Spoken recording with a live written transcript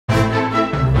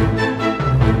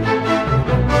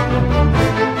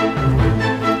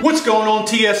on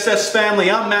TSS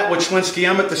family? I'm Matt Wachlinski.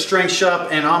 I'm at the Strength Shop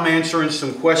and I'm answering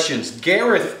some questions.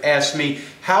 Gareth asked me,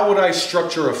 how would I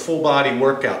structure a full body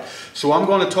workout? So I'm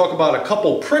going to talk about a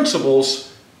couple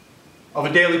principles of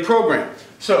a daily program.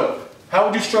 So how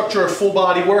would you structure a full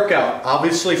body workout?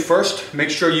 Obviously, first,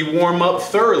 make sure you warm up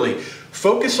thoroughly.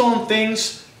 Focus on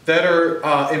things that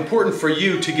are important for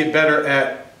you to get better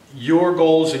at your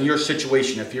goals and your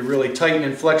situation. If you're really tight and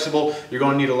inflexible, you're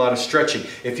going to need a lot of stretching.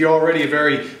 If you're already a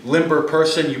very limber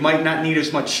person, you might not need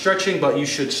as much stretching, but you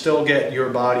should still get your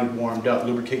body warmed up,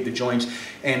 lubricate the joints.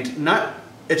 And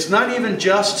it's not even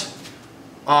just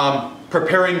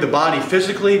preparing the body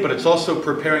physically, but it's also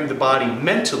preparing the body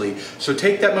mentally. So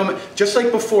take that moment, just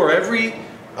like before every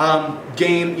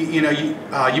game,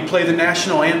 you play the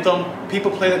national anthem. People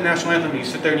play that national anthem and you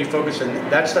sit there and you focus, and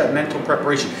that's that mental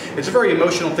preparation. It's a very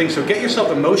emotional thing, so get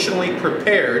yourself emotionally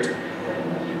prepared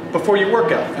before your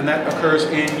workout, and that occurs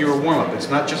in your warm-up. It's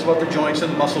not just about the joints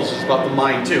and the muscles, it's about the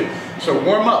mind too. So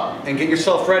warm up and get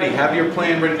yourself ready. Have your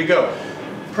plan ready to go.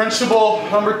 Principle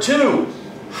number 2,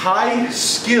 high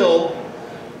skill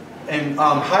and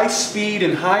high speed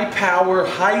and high power,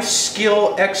 high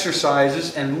skill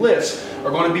exercises and lifts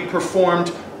are going to be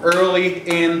performed early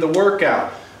in the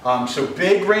workout. So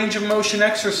big range of motion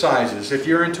exercises. If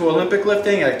you're into Olympic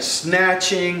lifting, like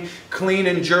snatching, clean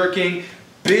and jerking,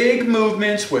 big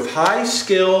movements with high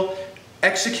skill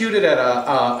executed at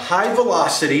a high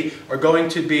velocity are going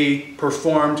to be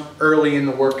performed early in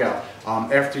the workout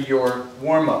after your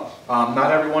warm-up.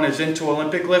 Not everyone is into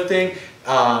Olympic lifting.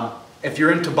 If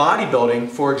you're into bodybuilding,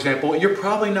 for example, you're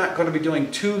probably not going to be doing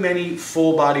too many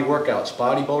full body workouts.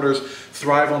 Bodybuilders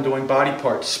thrive on doing body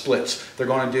part splits. They're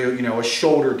going to do, a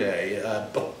shoulder day,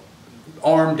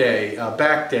 arm day,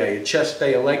 back day, a chest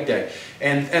day, a leg day,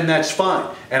 and that's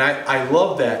fine. And I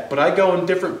love that, but I go in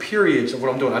different periods of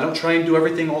what I'm doing. I don't try and do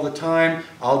everything all the time.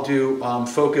 I'll do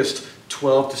focused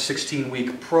 12 to 16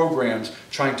 week programs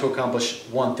trying to accomplish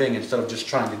one thing instead of just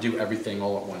trying to do everything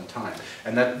all at one time.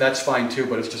 And that's fine too,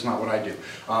 but it's just not what I do.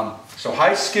 So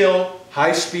high skill,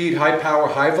 high speed, high power,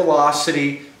 high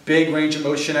velocity, big range of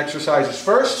motion exercises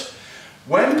first.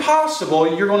 When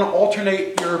possible, you're going to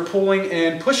alternate your pulling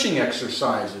and pushing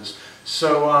exercises.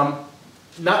 So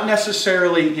not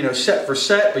necessarily set for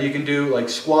set, but you can do like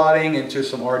squatting into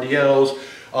some RDLs,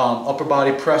 upper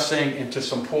body pressing into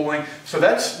some pulling. So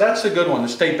that's a good one to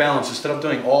stay balanced instead of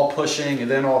doing all pushing and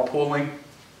then all pulling.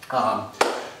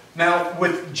 Now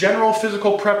with general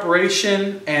physical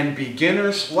preparation and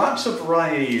beginners, lots of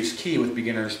variety is key with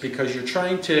beginners because you're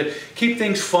trying to keep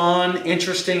things fun,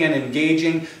 interesting, and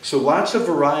engaging. So lots of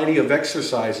variety of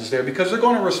exercises there because they're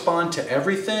going to respond to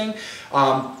everything.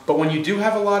 But when you do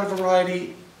have a lot of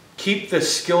variety, keep the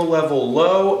skill level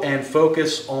low and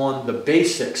focus on the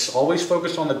basics. Always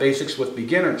focus on the basics with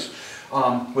beginners.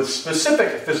 With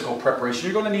specific physical preparation,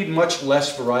 you're going to need much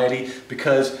less variety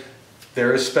because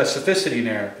there is specificity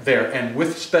there. And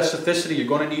with specificity, you're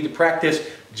going to need to practice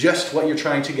just what you're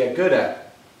trying to get good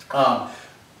at.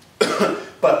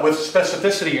 But with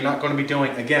specificity, you're not going to be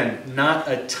doing, again, not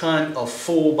a ton of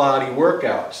full body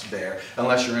workouts there,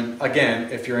 unless you're in,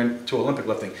 again, if you're into Olympic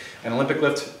lifting. An Olympic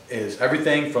lift is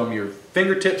everything from your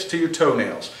fingertips to your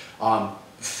toenails.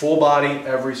 Full body,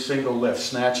 every single lift,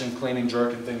 snatching, cleaning,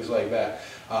 jerking, things like that.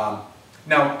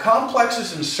 Now,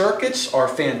 complexes and circuits are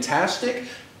fantastic,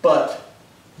 but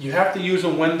you have to use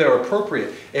them when they're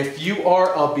appropriate. If you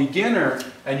are a beginner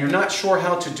and you're not sure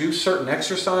how to do certain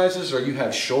exercises, or you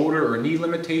have shoulder or knee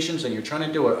limitations and you're trying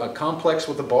to do a complex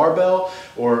with a barbell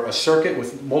or a circuit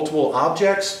with multiple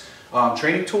objects,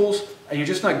 training tools, and you're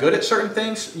just not good at certain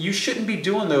things, you shouldn't be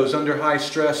doing those under high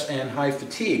stress and high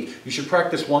fatigue. You should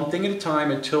practice one thing at a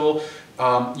time until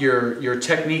your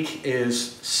technique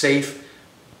is safe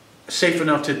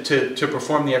enough to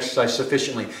perform the exercise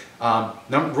sufficiently.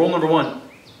 Rule number 1,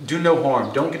 do no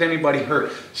harm. Don't get anybody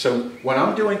hurt. So when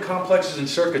I'm doing complexes and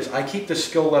circuits, I keep the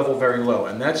skill level very low,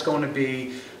 and that's going to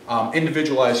be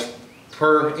individualized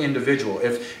per individual.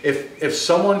 If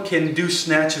someone can do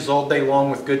snatches all day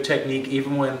long with good technique,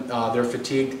 even when they're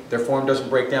fatigued, their form doesn't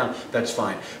break down, that's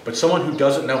fine. But someone who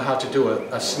doesn't know how to do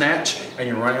a snatch, and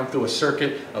you're running them through a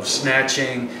circuit of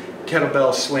snatching,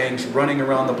 kettlebell swings, running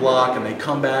around the block, and they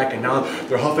come back and now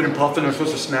they're huffing and puffing, they're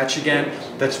supposed to snatch again.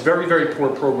 That's very, very poor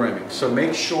programming. So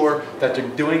make sure that they're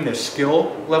doing the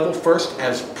skill level first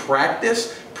as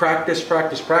practice. Practice,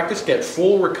 practice, practice. Get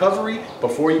full recovery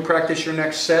before you practice your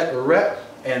next set or rep,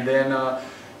 and then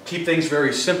keep things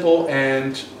very simple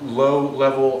and low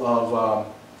level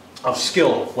of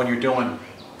skill when you're doing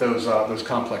those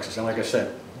complexes. And like I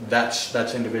said,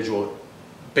 that's individual.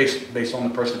 based on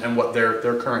the person and what their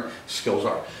current skills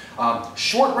are.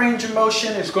 Short range of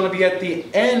motion is going to be at the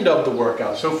end of the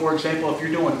workout. So for example, if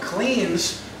you're doing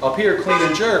cleans up here, clean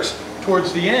and jerks,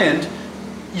 towards the end,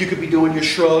 you could be doing your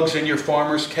shrugs and your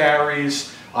farmer's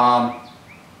carries,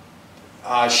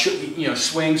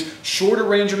 swings, shorter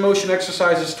range of motion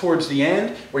exercises towards the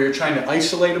end, where you're trying to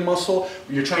isolate a muscle,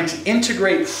 you're trying to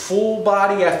integrate full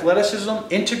body athleticism,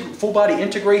 full body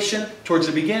integration towards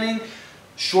the beginning,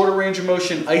 shorter range of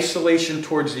motion isolation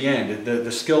towards the end.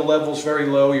 The skill level's very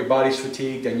low, your body's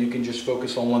fatigued, and you can just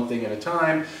focus on one thing at a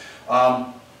time.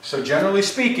 So generally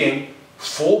speaking,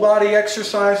 full body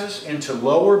exercises into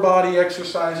lower body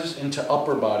exercises into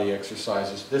upper body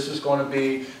exercises. This is going to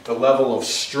be the level of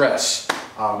stress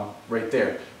right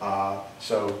there.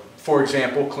 So for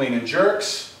example, clean and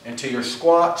jerks into your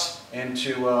squats,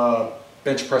 into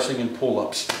bench pressing and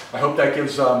pull-ups. I hope that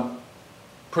gives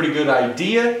pretty good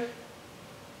idea.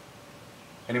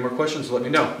 Any more questions? Let me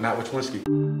know. Matt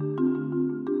Wachlinski.